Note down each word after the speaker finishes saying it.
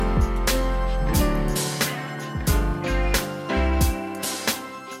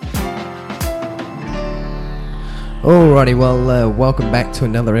Alrighty, well, welcome back to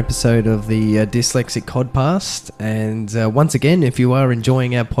another episode of the Dyslexic Codcast. And once again, if you are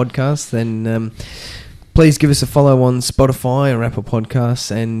enjoying our podcast, then please give us a follow on Spotify or Apple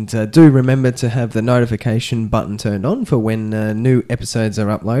Podcasts. And do remember to have the notification button turned on for when new episodes are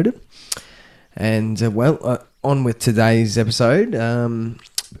uploaded. And, on with today's episode.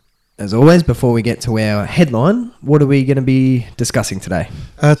 As always, before we get to our headline, what are we going to be discussing today?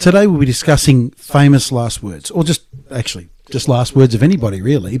 Today we'll be discussing famous last words, or just last words of anybody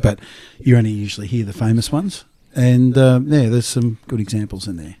really, but you only usually hear the famous ones. And there's some good examples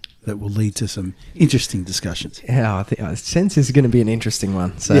in there that will lead to some interesting discussions. Yeah, I sense this is going to be an interesting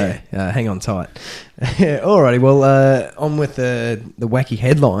one, so hang on tight. Alrighty, well, on with the wacky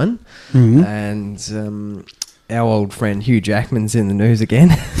headline, and our old friend Hugh Jackman's in the news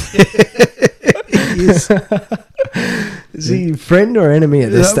again. Is he friend or enemy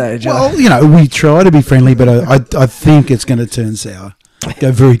at this stage? Well, we try to be friendly, but I think it's going to turn sour.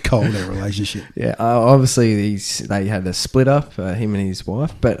 Go very cold, our relationship. Yeah, obviously they had a split up, him and his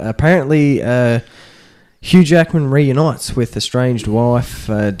wife, but apparently Hugh Jackman reunites with estranged wife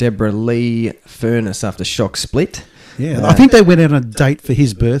Deborah Lee Furness after shock split. Yeah, I think they went out on a date for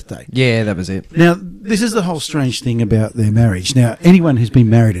his birthday. Yeah, that was it. Now, this is the whole strange thing about their marriage. Now, anyone who's been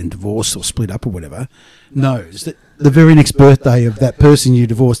married and divorced or split up or whatever knows that the very next birthday of that person you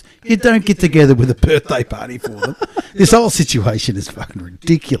divorced, you don't get together with a birthday party for them. This whole situation is fucking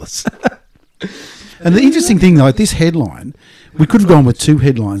ridiculous. And the interesting thing, like this headline, we could have gone with two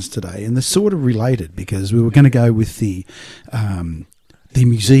headlines today, and they're sort of related because we were going to go with the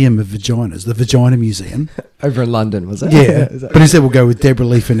Museum of Vaginas, the Vagina Museum. Over in London, was it? Yeah, but instead we'll go with Deborah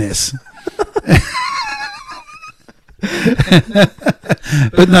Lee Furness.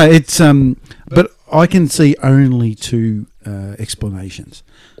 But no, it's but I can see only two explanations.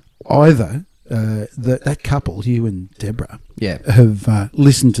 Either that couple, you and Deborah, have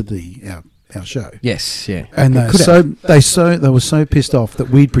listened to our show. Yes, yeah. And they were so pissed off that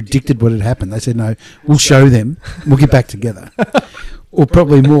we'd predicted what had happened. They said, "No, we'll show them. We'll get back together." Or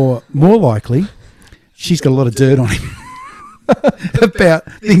probably more likely, she's got a lot of dirt on him about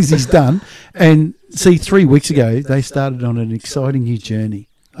things he's done. And see, 3 weeks ago, they started on an exciting new journey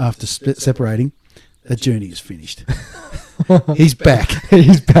after separating. That journey is finished. He's back.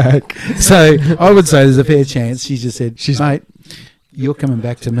 He's back. So I would say there's a fair chance she just said, "Mate, you're coming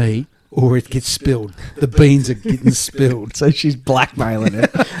back to me, or it gets spilled. The beans are getting spilled." So she's blackmailing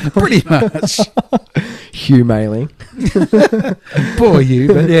it. Pretty much. Hugh mailing. Poor you.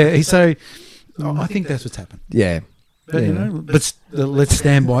 But yeah, so I think that's what's happened. Yeah. But, let's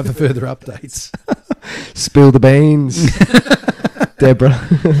stand by for further updates. Spill the beans. Deborah.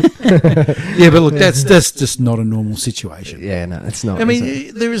 Yeah, but look, that's just not a normal situation. Yeah, no, it's not. I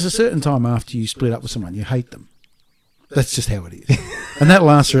mean, there is a certain time after you split up with someone, you hate them. That's just how it is. And that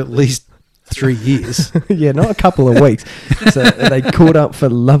lasts for at least 3 years. Yeah, not a couple of weeks. So they caught up for a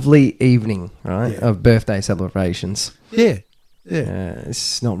lovely evening, right, of birthday celebrations. Yeah.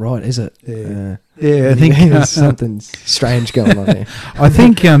 It's not right, is it? I think there's something strange going on here. I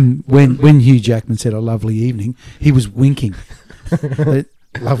think when Hugh Jackman said a lovely evening, he was winking.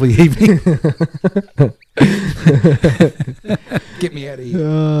 Lovely evening. Get me out of here.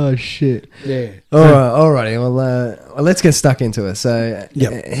 Oh, shit. Yeah. Alrighty. Well, let's get stuck into it. So,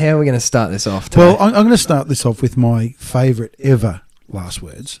 how are we going to start this off today? Well, I'm going to start this off with my favourite ever last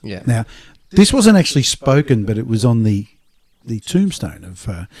words. Yeah. Now, this wasn't actually spoken, but it was on the tombstone of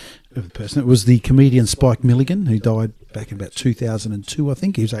the person. It was the comedian Spike Milligan, who died back in about 2002, I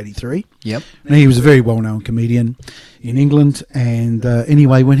think. He was 83. Yep. And he was a very well-known comedian in England. And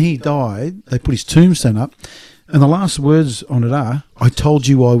anyway, when he died, they put his tombstone up, and the last words on it are, "I told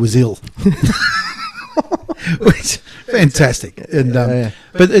you I was ill." Which fantastic. And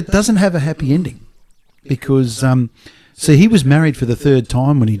but it doesn't have a happy ending because see, he was married for the third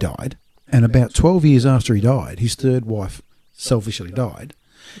time when he died, and about 12 years after he died, his third wife selfishly died,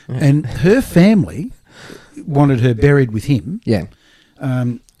 and her family wanted her buried with him. Yeah.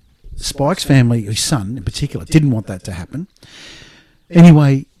 Spike's family, his son in particular, didn't want that to happen.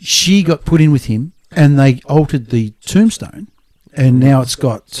 Anyway, she got put in with him, and they altered the tombstone, and now it's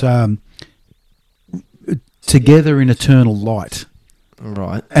got "Together in Eternal Light."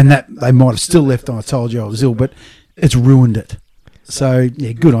 Right. And that they might have still left on "I told you I was ill," but it's ruined it. So,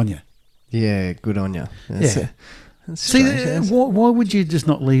 yeah, good on you. Yeah, good on you. See, why would you just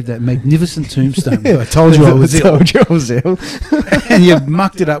not leave that magnificent tombstone? I told you I was ill. Told you I was ill. And you've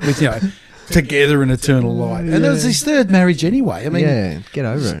mucked it up with, "Together in Eternal Light." And it was his third marriage anyway. I mean, get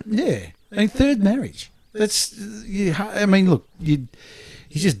over it. Yeah. I mean, third marriage. That's, I mean, look, he's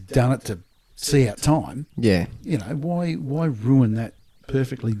just done it to see out time. Yeah. You know, why ruin that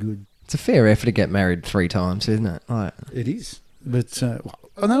perfectly good? It's a fair effort to get married 3 times, isn't it? Like, It is. But no,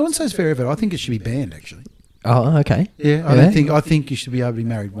 I wouldn't say it's fair effort. I think it should be banned, actually. oh, okay. Yeah, I think you should be able to be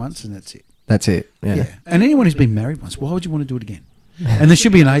married once and that's it. That's it. Yeah. Yeah. And anyone who's been married once, why would you want to do it again? And there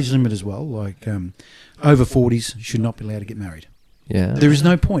should be an age limit as well. Like over 40s should not be allowed to get married. Yeah. There is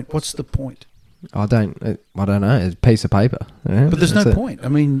no point. What's the point? I don't know. It's a piece of paper. Yeah, But there's no that's it. point. I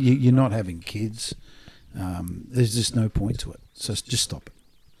mean, you're not having kids. There's just no point to it. So just stop it.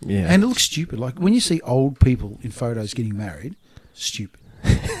 Yeah. And it looks stupid. Like when you see old people in photos getting married, stupid.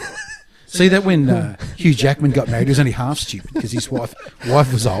 See that when Hugh Jackman got married, he was only half stupid because his wife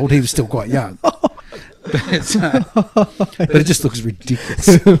was old. He was still quite young. But it just looks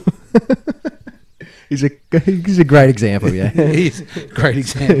ridiculous. He's a great example, yeah. He is a great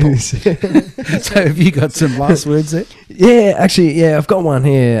example. So have you got some last words there? Yeah, actually, yeah, I've got one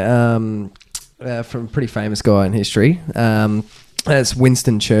here from a pretty famous guy in history. That's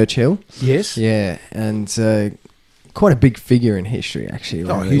Winston Churchill. Yes. Yeah, and quite a big figure in history, actually,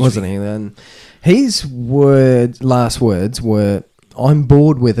 Oh, really, huge wasn't he? And his last words were, "I'm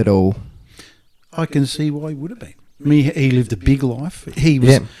bored with it all." I can see why he would have been. I mean, he lived a big life.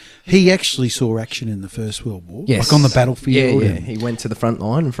 He actually saw action in the First World War, Yes. like on the battlefield. Yeah. He went to the front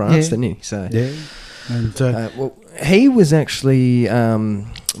line in France, Yeah. didn't he? So, Yeah. And well, he was actually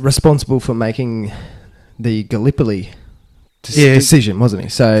responsible for making the Gallipoli decision, wasn't he?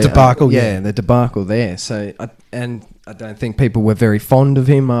 So Debacle, yeah. the debacle there. So, I don't think people were very fond of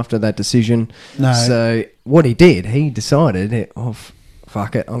him after that decision. No. So, what he did, he decided,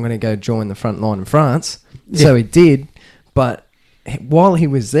 fuck it, I'm going to go join the front line in France. Yeah. So he did, but while he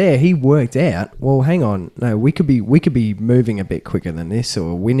was there, he worked out, well, hang on, no, we could be moving a bit quicker than this,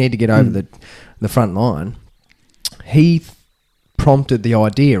 or we need to get over the front line. He prompted the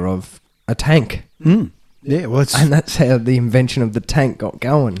idea of a tank. yeah, well, it's, And that's how the invention of the tank got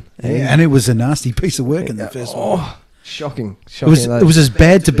going. yeah, and it was a nasty piece of work in the First World War. Shocking. It was as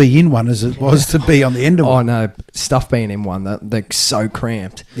bad to be in one as it was to be on the end of Oh one. no, stuff being in one, they're so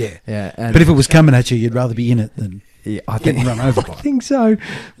cramped. Yeah. Yeah. And But if it was coming at you, you'd rather be in it than yeah, I getting think run over by I it. think so.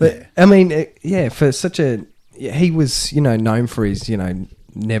 But Yeah. I mean, for such he was, known for his,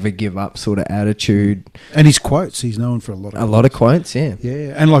 never give up sort of attitude. And his quotes, he's known for a lot of A lot of quotes, yeah.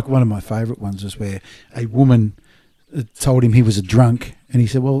 Yeah, and like one of my favourite ones was where a woman told him he was a drunk, and he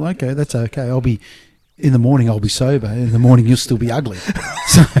said, "Well, okay, that's okay. In the morning I'll be sober. In the morning you'll still be ugly."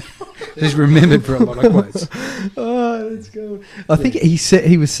 So he's remembered for a lot of quotes. Oh, that's good. I think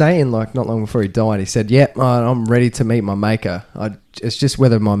he was saying, like, not long before he died, he said, "Yep, I'm ready to meet my maker. It's just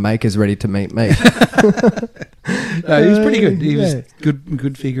whether my maker's ready to meet me." No, he was pretty good. He was Yeah.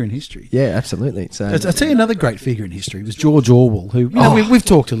 good figure in history. Yeah, absolutely. So I'll tell you another great figure in history was George Orwell, who we've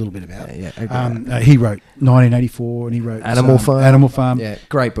talked a little bit about. Yeah, He wrote 1984, and he wrote Animal Farm. Animal Farm. yeah,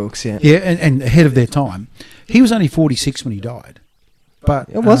 great books. Yeah, Yeah, and ahead of their time. He was only 46 when he died. But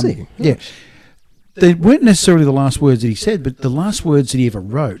was he? Yeah. They weren't necessarily the last words that he said, but the last words that he ever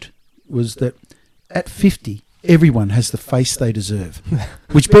wrote was that at 50, everyone has the face they deserve.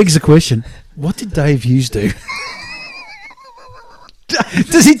 Which begs the question, what did Dave Hughes do?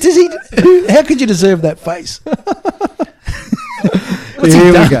 Does he? How could you deserve that face? What's Here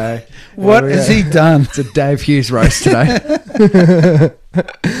he we done? go. What Here we has go. he done? It's a Dave Hughes roast today.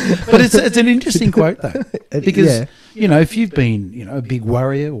 But it's an interesting quote though, because Yeah. if you've been a big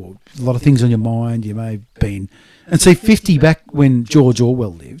worrier or a lot of things on your mind, you may have been, and see 50 back when George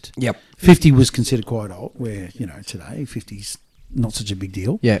Orwell lived. Yep. 50 was considered quite old, where today 50's not such a big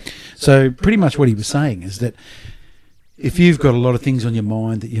deal. Yeah. So pretty much what he was saying is that if you've got a lot of things on your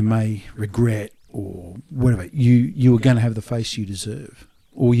mind that you may regret or whatever, you are going to have the face you deserve.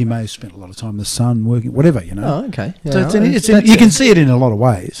 Or you may have spent a lot of time in the sun working, whatever, Oh, okay. So Yeah, you can see it in a lot of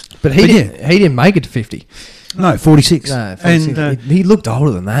ways. But he didn't make it to 50. No, 46. No, 46. And he looked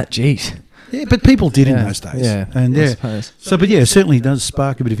older than that. Jeez. yeah, but people did in Yeah, those days. yeah, and I yeah. suppose. So, but yeah, it certainly does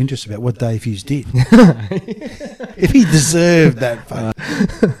spark a bit of interest about what Dave Hughes did. If he deserved that fate.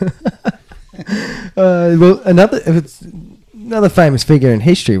 Well, another famous figure in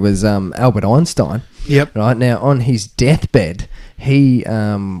history was Albert Einstein. Yep. Right now, on his deathbed, he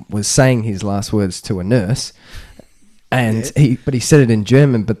was saying his last words to a nurse, and he said it in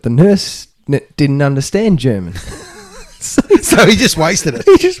German, but the nurse didn't understand German. So he just wasted it.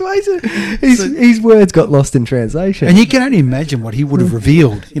 He just waited. His words got lost in translation. And you can only imagine what he would have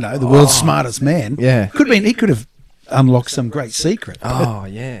revealed. The world's smartest man. Yeah. He could have unlocked some great secret. Oh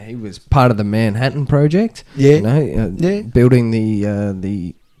yeah, he was part of the Manhattan Project. Yeah. Yeah. Building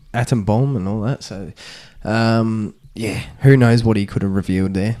the atom bomb and all that. So, yeah, who knows what he could have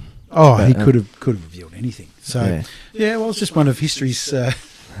revealed there. Oh, But, he could have revealed anything. So, Yeah. well, it's just one of history's What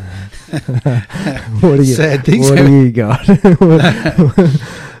do you, sad things. What do you got?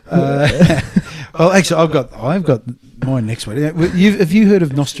 Well, actually, I've got mine next one. Have you heard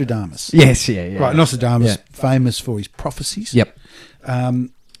of Nostradamus? Yes, yeah. Right, Nostradamus, Yeah. famous for his prophecies. Yep.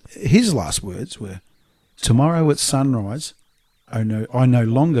 His last words were, "Tomorrow at sunrise, I no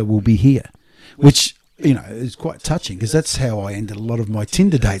longer will be here," which, is quite touching because that's how I ended a lot of my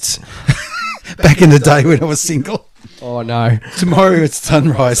Tinder dates back in the day when I was single. Oh, no. Tomorrow at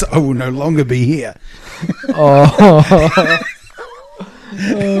sunrise, I will no longer be here. Oh.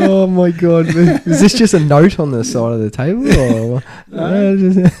 Oh, my God. Is this just a note on the side of the table? Or?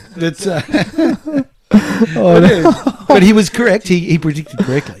 That's, Oh, no. but he was correct. He predicted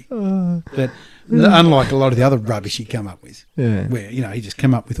correctly. But unlike a lot of the other rubbish he come up with, Yeah. where he just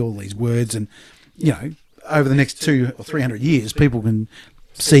come up with all these words, and over the next 200 or 300 years, people can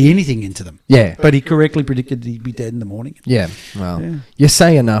see anything into them. Yeah. But he correctly predicted he'd be dead in the morning. Yeah. Well, Yeah. you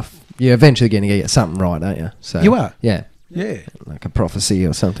say enough, you're eventually going to get something right, aren't you? So You are. Yeah. Yeah. Like a prophecy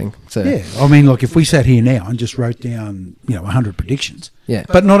or something. So Yeah. I mean, look, if we sat here now and just wrote down, 100 predictions, Yeah.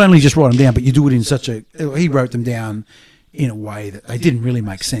 but not only just write them down, but you do it in he wrote them down in a way that they didn't really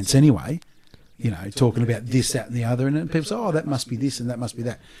make sense anyway. Talking about this, that, and the other, and then people say, "Oh, that must be this, and that must be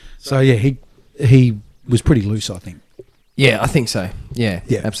that." So yeah, he was pretty loose, I think. Yeah, I think so. Yeah.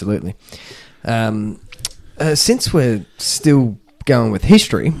 Yeah. Absolutely. Since we're still going with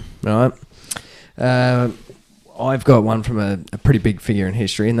history, right? I've got one from a pretty big figure in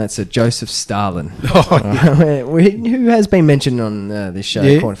history, and that's Joseph Stalin, who has been mentioned on this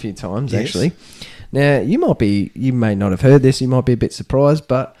show quite a few times, Yes. actually. Now, you may not have heard this, you might be a bit surprised,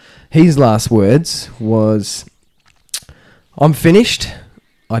 but his last words was, "I'm finished.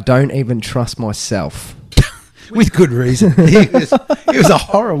 I don't even trust myself." With good reason. He was a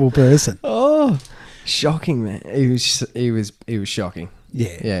horrible person. Oh, shocking, man! He was shocking.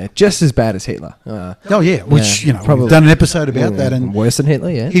 Yeah. Yeah, just as bad as Hitler. Oh yeah, which probably we've done an episode about that, and worse than Hitler.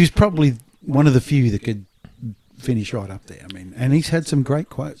 Yeah, he was probably one of the few that could finish right up there. I mean, and he's had some great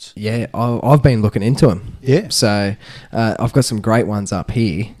quotes. yeah. I've been looking into him. Yeah. So I've got some great ones up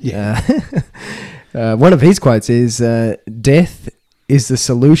here. Yeah. One of his quotes is, "Death is the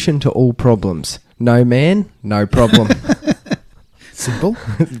solution to all problems. No man, no problem." Simple.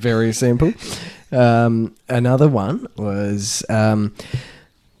 Very simple. Another one was,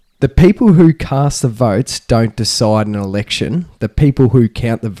 "The people who cast the votes don't decide an election. The people who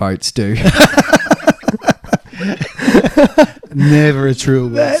count the votes do." Never a true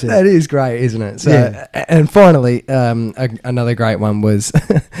word. That is great, isn't it? So, Yeah. And finally, another great one was,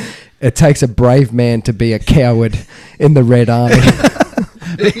 "It takes a brave man to be a coward in the Red Army."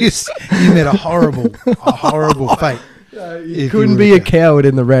 You met a horrible fate. You couldn't be a coward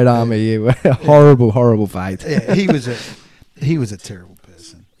in the Red Army. You were a horrible fate. Yeah, he was a terrible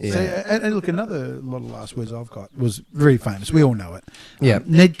person. Yeah. So, and look, another lot of last words I've got was very famous. We all know it. Yeah.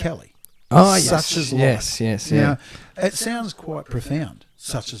 Ned Kelly. Oh, Such is life. Yes. Now, it sounds quite profound.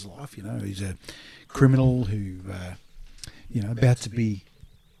 Such is life. He's a criminal who, about to be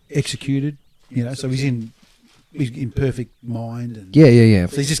executed. So he's in perfect mind. And Yeah.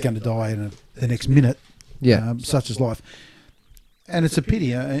 so he's just going to die in the next minute. Yeah. Such is life. And it's a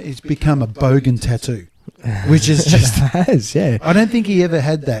pity. It's become a bogan tattoo, which is just. has, yeah. I don't think he ever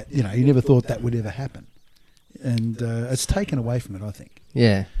had that. He never thought that would ever happen. And it's taken away from it, I think.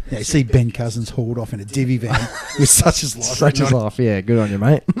 Yeah. You see Ben Cousins hauled off in a divvy van with Such is life. Such is life. Yeah, good on you,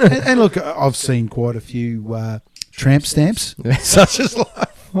 mate. And look, I've seen quite a few tramp stamps. Such is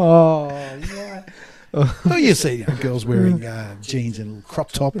life. Oh, yeah. Oh, you see girls wearing jeans and a little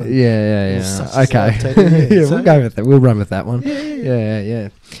crop top. And Yeah. Such is Okay. life tattoo, Yeah, so- we'll go with that. We'll run with that one. Yeah. Yeah.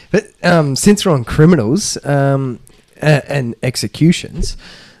 But since we're on criminals and executions,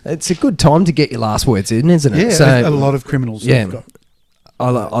 it's a good time to get your last words in, isn't it? Yeah, a lot of criminals. Yeah. have got.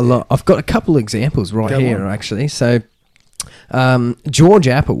 I've got a couple of examples right Go here, on. actually. So, George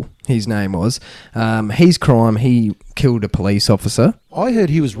Apple, his name was, his crime, he killed a police officer. I heard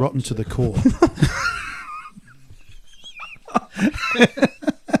he was rotten to the core.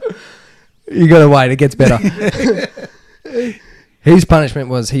 You got to wait, it gets better. His punishment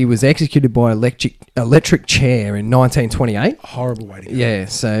was he was executed by electric chair in 1928. Horrible way to go. Yeah,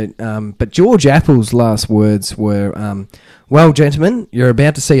 so, but George Apple's last words were, "Well, gentlemen, you're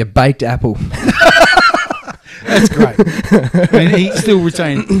about to see a baked apple." That's great. I mean, he still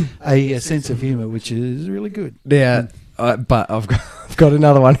retained a sense of humour, which is really good. Yeah, but I've got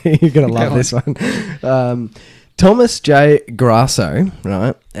another one here. You're going to love Go this one. Thomas J. Grasso,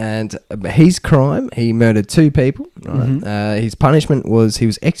 right? And his crime, he murdered 2 people, right? His punishment was he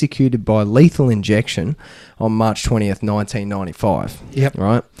was executed by lethal injection on March 20th, 1995. Yep.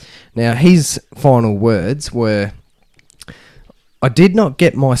 Right? Now, his final words were, I did not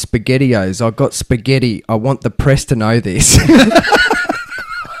get my SpaghettiOs. I got spaghetti. I want the press to know this.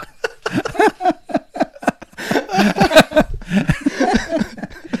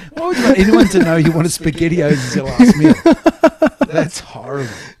 Why would you want anyone to know you wanted SpaghettiOs as your last meal? That's horrible.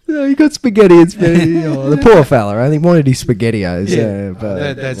 No, he got spaghetti and spaghetti. Oh, the poor fella, I think wanted his SpaghettiOs. Yeah,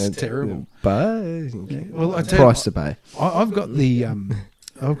 but that's terrible. But Well, I tell price you, to pay. I've got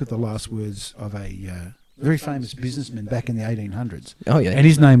the last words of a very famous businessman back in the 1800s. Oh yeah, And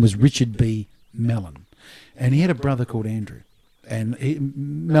his name was Richard B. Mellon. And he had a brother called Andrew. And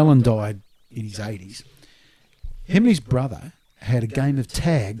Mellon died in his 80s. Him and his brother had a game of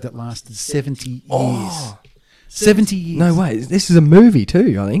tag that lasted 70 years. Oh. 70 years. No way. This is a movie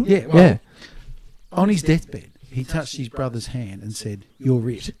too, I think. Yeah, well, on his deathbed, he touched his brother's hand and said, "You're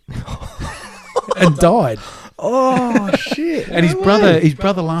it," and died. Oh shit! And his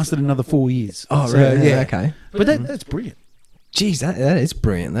brother lasted another 4 years. Oh So, really? yeah. Okay. But that's brilliant. Jeez, that is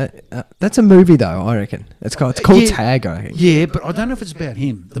brilliant. That's a movie though. I reckon it's called Yeah. Tag. I think. Yeah, but I don't know if it's about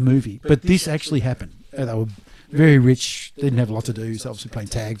him, the movie. But this actually happened. They were very rich. They didn't have a lot to do. So obviously playing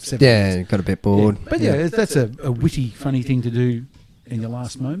tag for 7 years. Yeah, got a bit bored. Yeah. But yeah, that's a witty, funny thing to do in your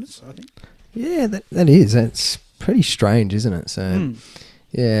last moments, I think. Yeah, that is. That's pretty strange, isn't it? So,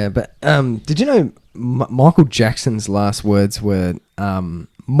 yeah. But did you know Michael Jackson's last words were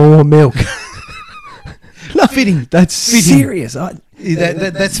 "more milk"? No, fitting. That's Fitting. serious.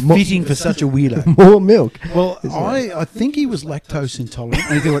 That's fitting for such a weirdo. More milk. Well, I think he was lactose intolerant.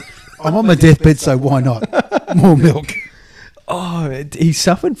 And he thought, I'm on my deathbed, so why not? More milk. Oh, he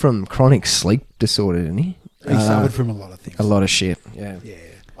suffered from chronic sleep disorder, didn't he? He suffered from a lot of things. A lot of shit. Yeah. Yeah.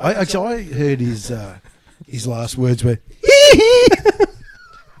 I heard his last words were,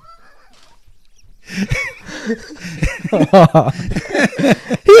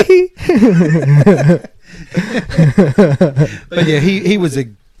 but yeah, he was a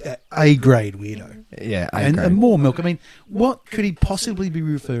grade weirdo. Yeah, And more milk. I mean, what could he possibly be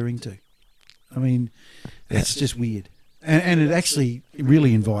referring to? I mean, it's just weird. And it actually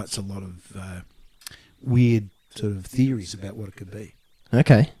really invites a lot of weird sort of theories about what it could be.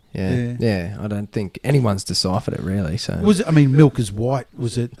 Okay. Yeah. I don't think anyone's deciphered it really. So Was it? I mean, Milk is White.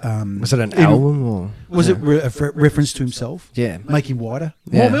 Was it? was it an album or Was it a reference to himself? Yeah. Make him whiter.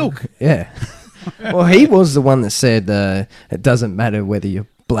 Yeah. More milk. Yeah. Well, he was the one that said it doesn't matter whether you're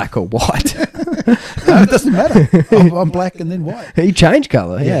black or white. No, it doesn't matter. I'm black and then white. He changed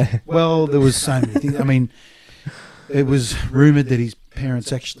colour. Yeah. Well, there was so many things. I mean, it was rumoured that his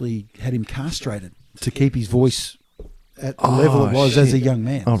parents actually had him castrated to keep his voice at the level it was as a young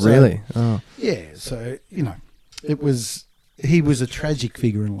man. Oh, So, really? Oh. Yeah. So he was a tragic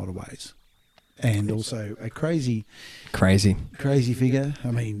figure in a lot of ways, and also a crazy figure.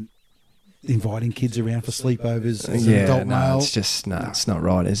 I mean, inviting kids around for sleepovers as an adult male. It's just it's not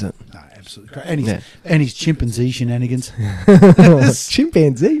right, is it? No, absolutely. And his chimpanzee shenanigans.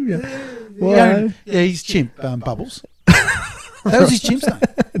 Chimpanzee. Yeah, he's chimp Bubbles. That was his chimp's name.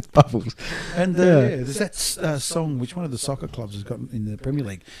 It's Bubbles. And there's that song which one of the soccer clubs has got in the Premier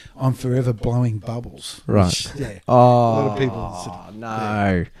League. I'm forever blowing bubbles. Right. Which, yeah. Oh, a lot of people. Sort of,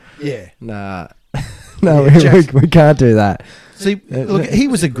 no. Yeah. Nah. No, Yeah, we can't do that. See, look, he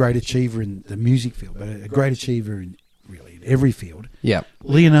was a great achiever in the music field, but a great achiever in really in every field. Yeah.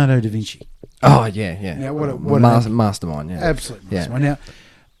 Leonardo da Vinci. Oh, yeah. Now, Mastermind, yeah. Absolutely. Yeah. Now,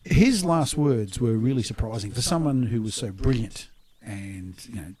 his last words were really surprising for someone who was so brilliant, and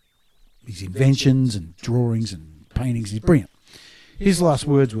his inventions and drawings and paintings. He's brilliant. His last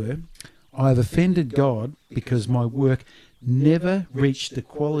words were, "I have offended God because my work never reached the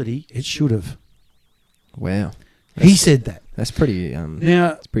quality it should have." Wow. He said that. That's pretty.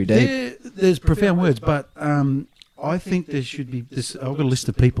 Now, it's pretty deep. There's profound words, but I think there should be this. I've got a list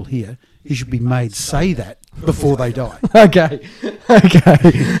of people here. He should be made say that before they die. Okay.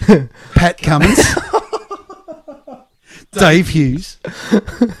 Pat Cummins, Dave Hughes,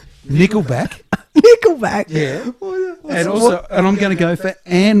 Nickelback, yeah, and I'm going to go for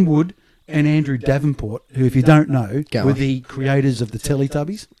Anne Wood and Andrew Davenport, who, if you don't know, were the creators of the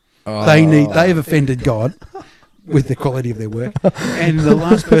Teletubbies. Oh. They have offended God. with the quality of their work. And the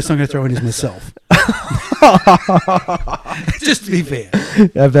last person I'm going to throw in is myself. Just to be fair.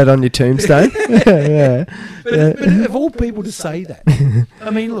 Have that on your tombstone. Yeah. But of all people to say that, I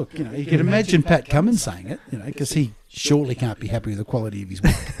mean, look, you know, you can imagine Pat Cummins saying it, you know, because he surely can't be happy with the quality of his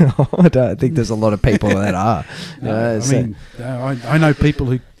work. I don't think there's a lot of people that are. I know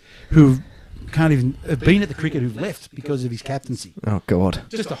people who can't even have been at the cricket who've left because of his captaincy. Oh God.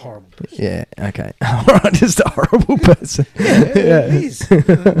 Just a horrible person. Yeah. Okay. All right. Just a horrible person. It is.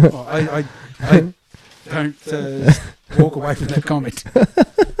 I don't walk away from that comment.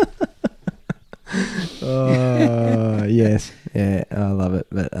 Oh yes. Yeah. I love it.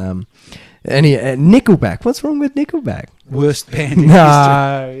 But Nickelback. What's wrong with Nickelback? Worst band in history.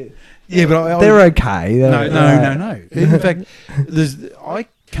 No. Yeah, but they're okay. No. In fact, I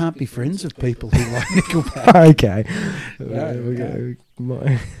can't be friends with people who like Nickelback. Okay.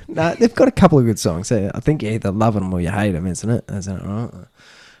 No, they've got a couple of good songs. I think you either love them or you hate them, isn't it? Isn't it right?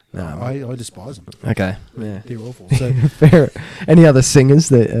 No, I despise them. Okay. Yeah. They're awful. So, fair. Any other singers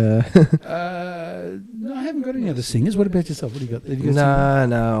that? No, I haven't got any other singers. What about yourself? What do you got? Have you got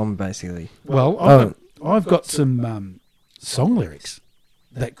No. I'm basically. Well, I've got some song lyrics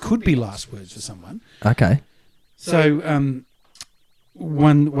that could be last words for someone. Okay. So,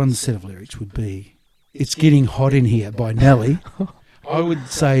 one set of lyrics would be, "It's Getting Hot in Here" by Nelly. I would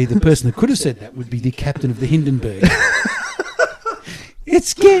say the person that could have said that would be the captain of the Hindenburg.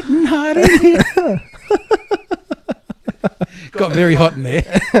 It's getting hot in here. Got very hot in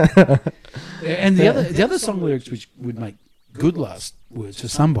there. And the other song lyrics which would make good last words for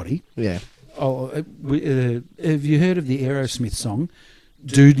somebody. Yeah. Have you heard of the Aerosmith song,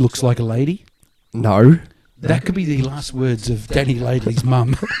 "Dude Looks Like a Lady"? No. That could be the last words of Danny Laidley's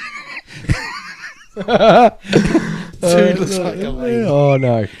mum. Dude looks like a lady. Oh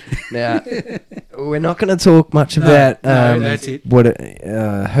no! Now we're not going to talk much about that's it. what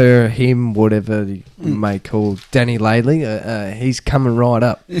her, him, whatever you may call Danny Laidley. He's coming right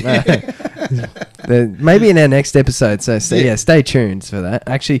up. Maybe in our next episode. So stay tuned for that.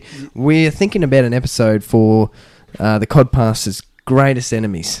 Actually, we're thinking about an episode for the Codpasters' greatest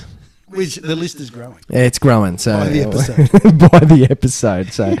enemies. Which the list is growing. It's growing. So by the episode. by the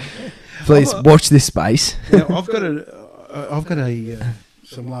episode. So. Please watch this space. Now, I've got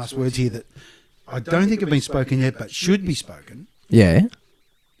some last words here that I don't think have been spoken yet, but should be spoken. Yeah.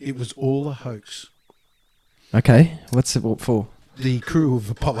 It was all a hoax. Okay. What's it for? The crew of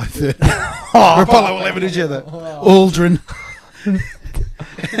Apollo 13. Or Apollo 11, whichever. Aldrin.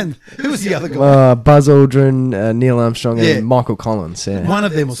 And who was the other guy? Buzz Aldrin, Neil Armstrong, and Michael Collins. Yeah. One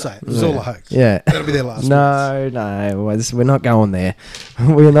of them will say it. It was all a hoax. Yeah. That'll be their last words. No. We're not going there.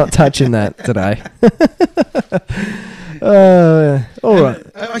 We're not touching that today. All right.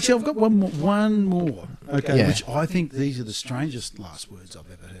 Actually, I've got one more. Okay. Yeah. Which I think these are the strangest last words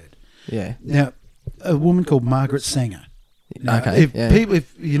I've ever heard. Yeah. Now, a woman called Margaret Sanger. Now, okay.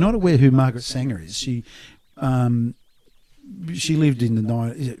 If you're not aware who Margaret Sanger is, she lived in the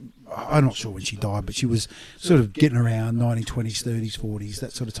 90s. I'm not sure when she died, but she was sort of getting around 1920s, 30s, 40s,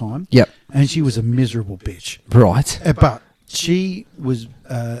 that sort of time. Yep. And she was a miserable bitch. Right. But she was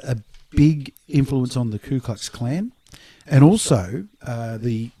a big influence on the Ku Klux Klan, and also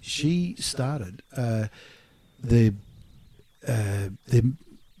she started the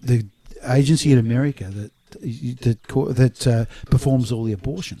agency in America that performs all the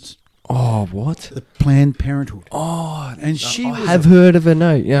abortions. Oh, what? The Planned Parenthood. Oh, and she I have heard of her.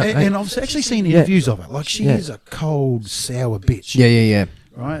 No, yeah, and I've actually seen interviews of her. Like she is a cold, sour bitch. Yeah.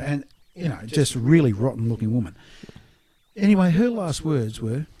 Right, and just really rotten looking woman. Anyway, her last words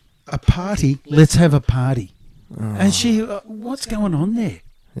were, "A party, let's have a party." Oh. And she, what's going on there?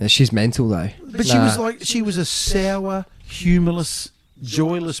 Yeah, she's mental though. But she was a sour, humorless,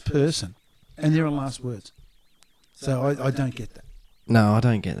 joyless person, and there are last words. So I don't get that. No, I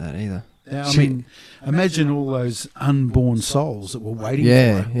don't get that either. Now, I mean, imagine all those unborn souls that were waiting for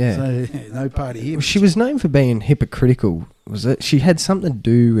her. Yeah. So, no party here. Well, she was known for being hypocritical, was it? She had something to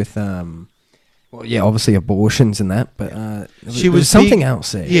do with, obviously abortions and that, but there was something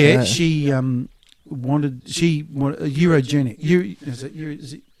else there. Yeah, she wanted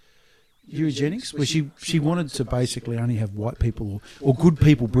eugenics, where she wanted to basically only have white people or good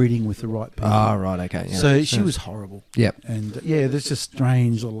people breeding with the right people. Ah, right, okay. Yeah. So she was horrible. Yep. And there's just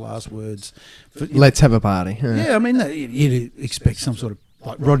strange little last words. Let's have a party. Yeah, I mean, you'd expect some sort of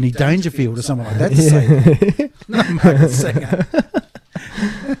like Rodney Dangerfield or something like that to say that. Not Margaret Sanger.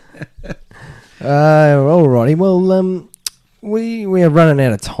 Alrighty, well, we are running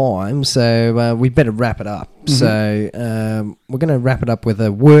out of time, so we better wrap it up. Mm-hmm. So we're going to wrap it up with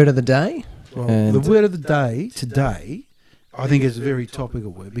a word of the day. Well, And- the word of the day today, I think, is a very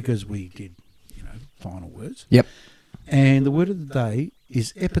topical word because we did, final words. Yep. And the word of the day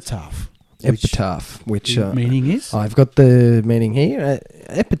is epitaph. Epitaph, which The meaning is? I've got the meaning here.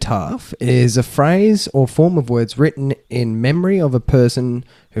 Epitaph is a phrase or form of words written in memory of a person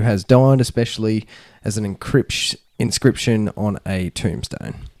who has died, especially as an inscription on a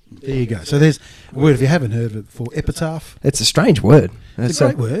tombstone. There you go. So there's a word, if you haven't heard of it before, epitaph. It's a strange word. It's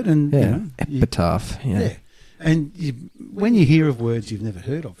a great word. And, Yeah, epitaph. yeah. And when you hear of words you've never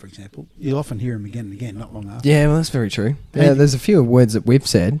heard of, for example, you'll often hear them again and again, not long after. Yeah, well, that's very true. Yeah, And- there's a few words that we've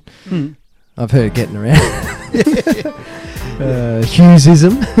said. Mm. I've heard it getting around.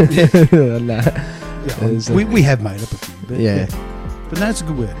 Hughesism. No. There's a- We have made up a few. But Yeah. But no, it's a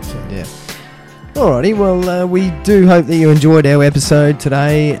good word. So. Yeah. Alrighty, well, we do hope that you enjoyed our episode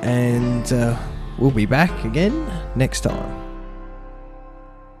today, and we'll be back again next time.